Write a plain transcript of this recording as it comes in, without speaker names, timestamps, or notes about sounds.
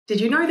Did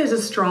you know there's a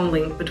strong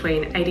link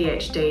between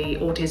ADHD,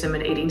 autism,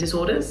 and eating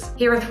disorders?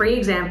 Here are 3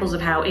 examples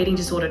of how eating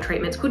disorder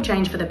treatments could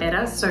change for the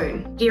better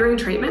soon. Gearing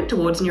treatment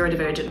towards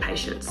neurodivergent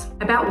patients.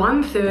 About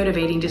 1/3 of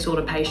eating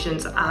disorder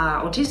patients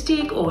are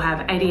autistic or have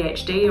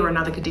ADHD or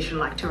another condition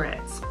like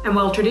Tourette's. And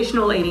while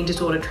traditional eating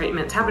disorder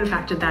treatments haven't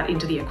factored that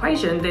into the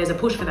equation, there's a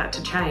push for that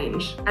to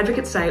change.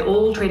 Advocates say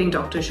all treating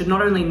doctors should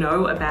not only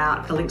know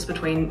about the links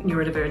between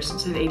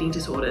neurodivergence and eating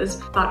disorders,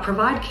 but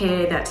provide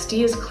care that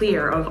steers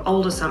clear of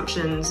old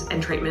assumptions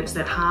and treatments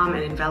that harm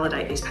and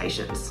invalidate these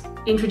patients.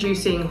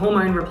 Introducing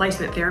hormone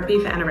replacement therapy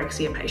for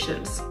anorexia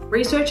patients.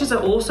 Researchers are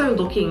also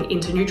looking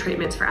into new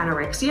treatments for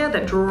anorexia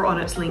that draw on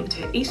its link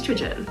to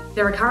estrogen.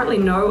 There are currently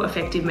no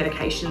effective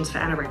medications for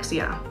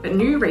anorexia, but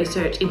new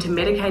research into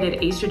medicated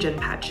estrogen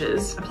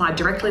patches applied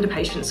directly to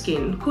patient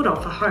skin could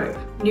offer hope.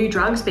 New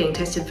drugs being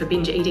tested for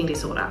binge eating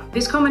disorder.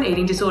 This common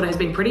eating disorder has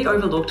been pretty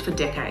overlooked for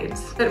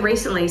decades, but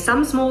recently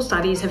some small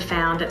studies have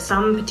found that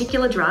some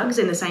particular drugs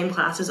in the same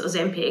class as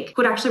Ozempic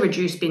could actually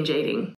reduce binge eating.